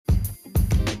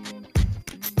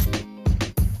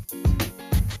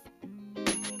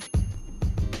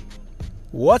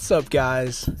What's up,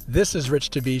 guys? This is Rich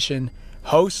Tabishan,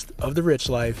 host of The Rich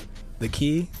Life, the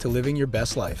key to living your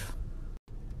best life.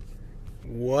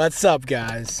 What's up,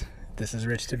 guys? This is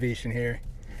Rich Tabishan here.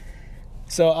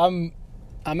 So I'm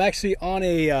actually on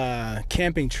a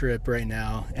camping trip right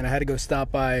now, and I had to go stop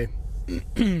by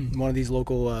one of these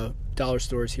local dollar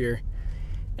stores here,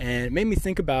 and it made me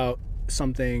think about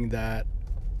something that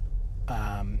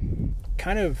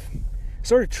kind of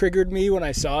sort of triggered me when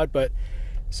I saw it. But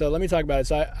so let me talk about it.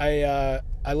 So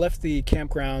I left the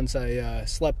campgrounds. I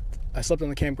slept on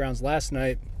the campgrounds last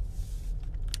night,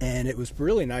 and it was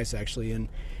really nice, actually.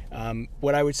 And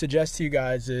what I would suggest to you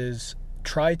guys is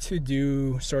try to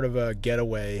do sort of a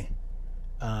getaway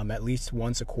at least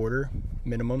once a quarter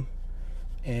minimum.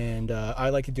 And I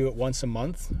like to do it once a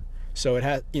month. So it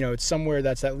has, it's somewhere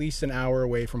that's at least an hour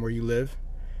away from where you live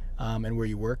and where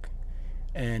you work.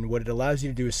 And what it allows you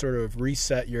to do is sort of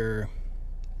reset your,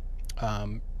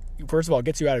 first of all, it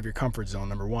gets you out of your comfort zone,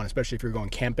 number one, especially if you're going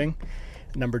camping.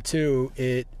 Number two,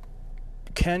 it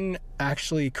can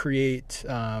actually create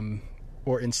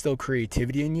or instill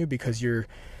creativity in you, because you're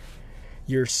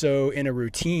so in a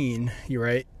routine, you're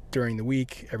right, during the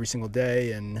week, every single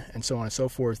day, and so on and so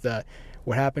forth, that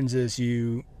what happens is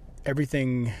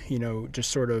everything just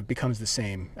sort of becomes the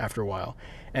same after a while.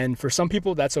 And for some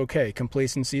people, that's okay.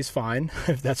 Complacency is fine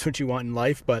if that's what you want in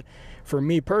life. But for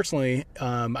me personally,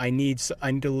 I need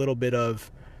a little bit of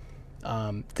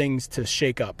things to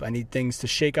shake up. I need things to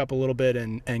shake up a little bit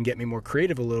and get me more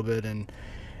creative a little bit.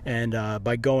 And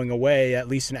by going away, at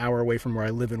least an hour away from where I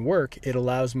live and work, it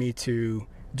allows me to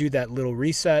do that little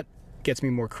reset, gets me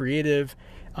more creative.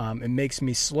 It makes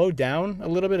me slow down a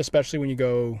little bit, especially when you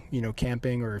go,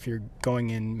 camping, or if you're going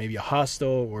in maybe a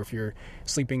hostel, or if you're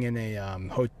sleeping in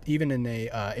even in a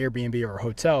Airbnb or a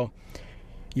hotel.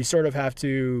 You sort of have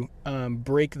to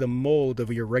break the mold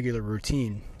of your regular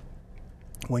routine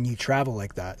when you travel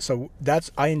like that. So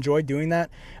I enjoy doing that.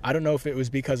 I don't know if it was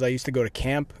because I used to go to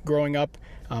camp growing up.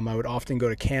 I would often go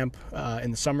to camp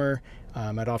in the summer.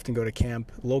 I'd often go to camp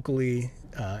locally,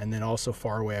 and then also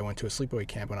far away. I went to a sleepaway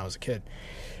camp when I was a kid.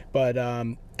 But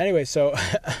anyway, so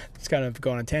it's kind of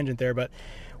going on a tangent there. But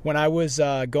when I was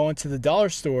going to the dollar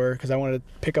store, because I wanted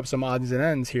to pick up some odds and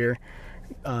ends here,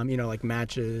 like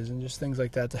matches and just things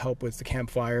like that to help with the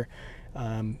campfire,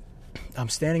 I'm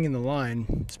standing in the line.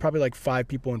 It's probably like 5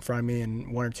 people in front of me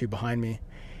and 1 or 2 behind me.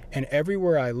 And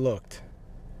everywhere I looked,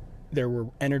 there were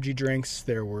energy drinks,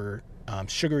 there were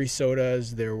sugary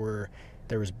sodas, there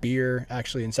was beer.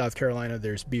 Actually, in South Carolina,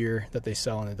 there's beer that they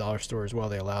sell in the dollar store as well.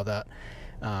 They allow that.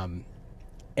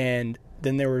 And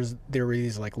then there were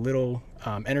these like little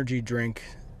energy drink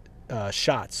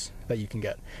shots that you can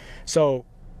get. So,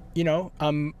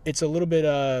 it's a little bit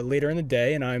later in the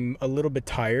day, and I'm a little bit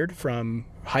tired from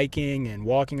hiking and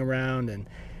walking around, and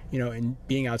and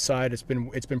being outside. It's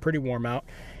been pretty warm out,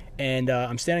 and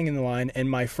I'm standing in the line, and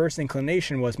my first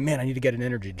inclination was, man, I need to get an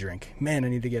energy drink.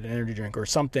 Or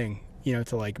something,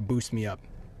 to like boost me up.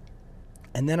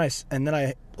 And then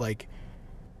I like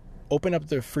open up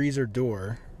the freezer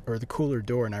door or the cooler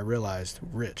door, and I realized,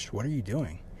 Rich, what are you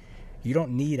doing? You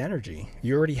don't need energy.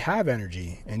 You already have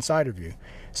energy inside of you.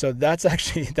 So that's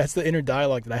the inner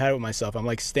dialogue that I had with myself. I'm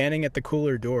like standing at the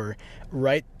cooler door,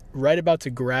 right about to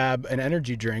grab an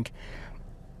energy drink.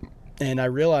 And I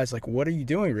realized, like, what are you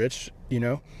doing, Rich?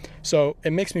 So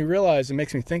it makes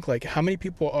me think, like, how many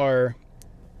people are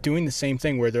doing the same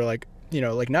thing where they're like,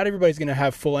 like, not everybody's going to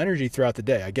have full energy throughout the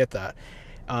day. I get that.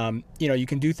 You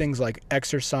can do things like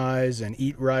exercise and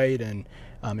eat right and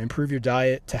improve your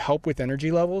diet to help with energy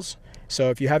levels. So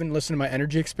if you haven't listened to my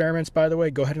energy experiments, by the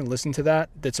way, go ahead and listen to that.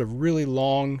 That's a really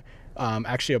long,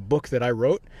 actually a book that I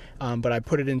wrote, but I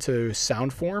put it into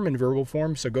sound form and verbal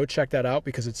form. So go check that out,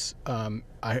 because it's,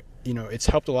 it's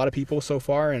helped a lot of people so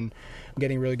far, and I'm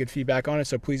getting really good feedback on it.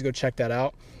 So please go check that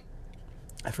out.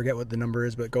 I forget what the number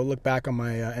is, but go look back on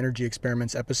my energy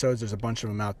experiments episodes. There's a bunch of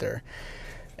them out there.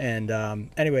 And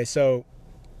anyway, so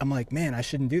I'm like, man, I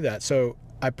shouldn't do that. So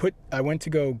I went to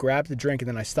go grab the drink, and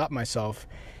then I stopped myself.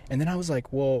 And then I was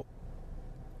like, well,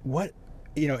 what,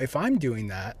 if I'm doing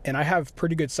that and I have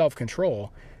pretty good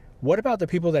self-control, what about the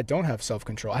people that don't have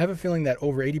self-control? I have a feeling that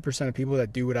over 80% of people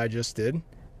that do what I just did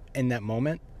in that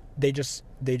moment, they just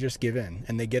give in,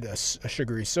 and they get a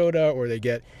sugary soda, or they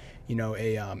get,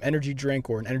 a energy drink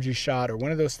or an energy shot or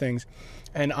one of those things.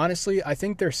 And honestly, I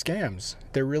think they're scams.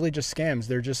 They're really just scams.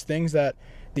 They're just things that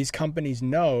these companies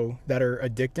know that are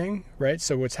addicting, right?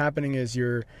 So what's happening is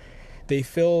they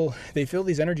fill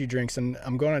these energy drinks, and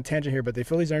I'm going on a tangent here, but they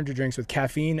fill these energy drinks with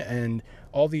caffeine and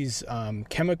all these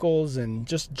chemicals and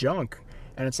just junk.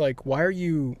 And it's like, why are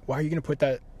you going to put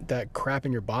that crap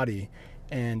in your body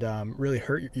and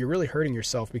you're really hurting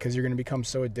yourself because you're going to become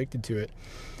so addicted to it.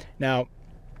 Now,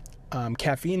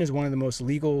 caffeine is one of the most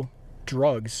legal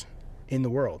drugs in the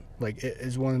world. Like, it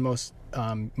is one of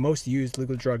the most used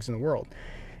legal drugs in the world.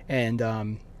 And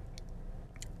I'm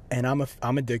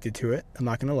addicted to it. I'm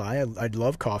not going to lie. I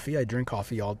love coffee. I drink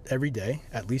coffee every day,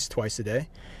 at least twice a day,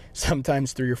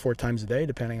 sometimes 3 or 4 times a day,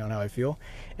 depending on how I feel.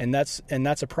 And that's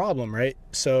a problem, right?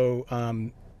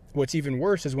 So, what's even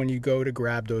worse is when you go to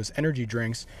grab those energy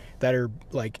drinks that are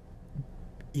like,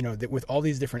 with all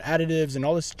these different additives and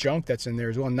all this junk that's in there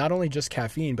as well. Not only just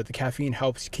caffeine, but the caffeine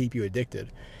helps keep you addicted.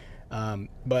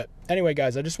 But anyway,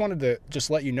 guys, I just wanted to just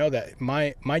let you know that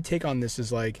my take on this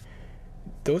is like,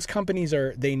 those companies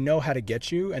they know how to get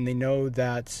you, and they know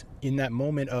that in that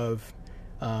moment of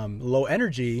low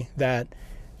energy that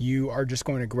you are just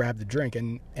going to grab the drink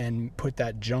and put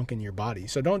that junk in your body.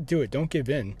 So don't do it. Don't give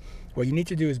in. What you need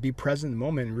to do is be present in the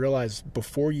moment and realize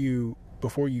before you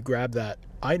grab that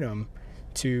item,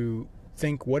 to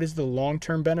think, what is the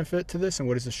long-term benefit to this and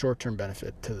what is the short-term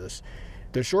benefit to this.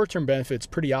 The short-term benefit's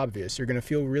pretty obvious. You're going to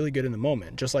feel really good in the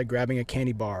moment, just like grabbing a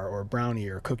candy bar or a brownie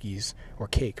or cookies or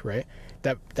cake, right?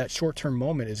 That short-term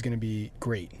moment is going to be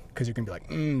great because you're going to be like,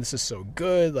 this is so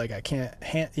good. Like, I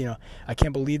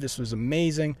can't believe this was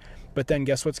amazing. But then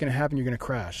guess what's going to happen? You're going to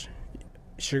crash.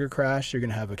 Sugar crash. You're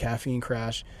going to have a caffeine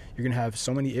crash. You're going to have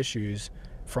so many issues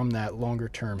from that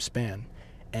longer-term span.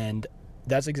 And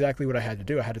that's exactly what I had to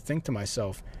do. I had to think to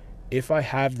myself, if I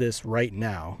have this right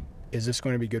now, is this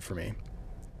going to be good for me?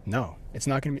 No, it's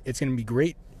not going to be. It's going to be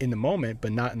great in the moment,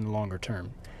 but not in the longer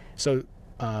term. So,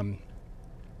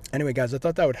 anyway, guys, I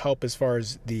thought that would help as far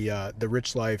as the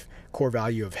Rich Life core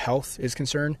value of health is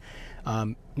concerned.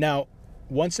 Now,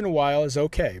 once in a while is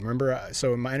okay. Remember,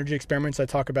 so in my energy experiments, I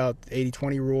talk about the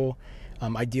 80-20 rule,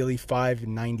 ideally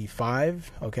 5-95,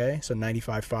 okay? So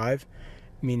 95-5,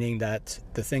 meaning that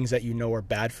the things that you know are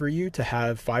bad for you to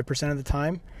have 5% of the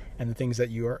time, and the things that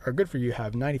you are good for you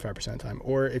have 95% of the time.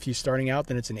 Or if you're starting out,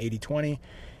 then it's an 80-20.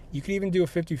 You could even do a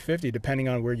 50-50 depending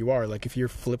on where you are. Like if you're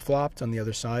flip-flopped on the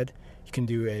other side, you can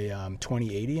do a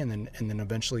 20-80 and then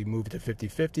eventually move to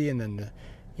 50-50 and then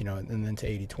to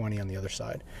 80-20 on the other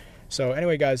side. So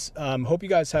anyway, guys, hope you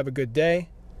guys have a good day.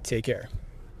 Take care.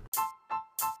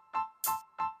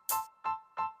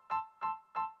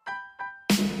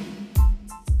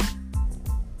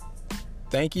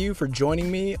 Thank you for joining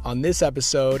me on this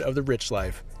episode of The Rich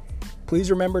Life.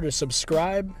 Please remember to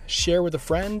subscribe, share with a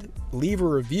friend, leave a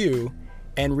review,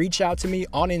 and reach out to me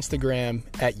on Instagram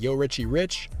at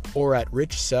YoRichieRich or at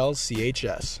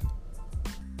RichSellsCHS.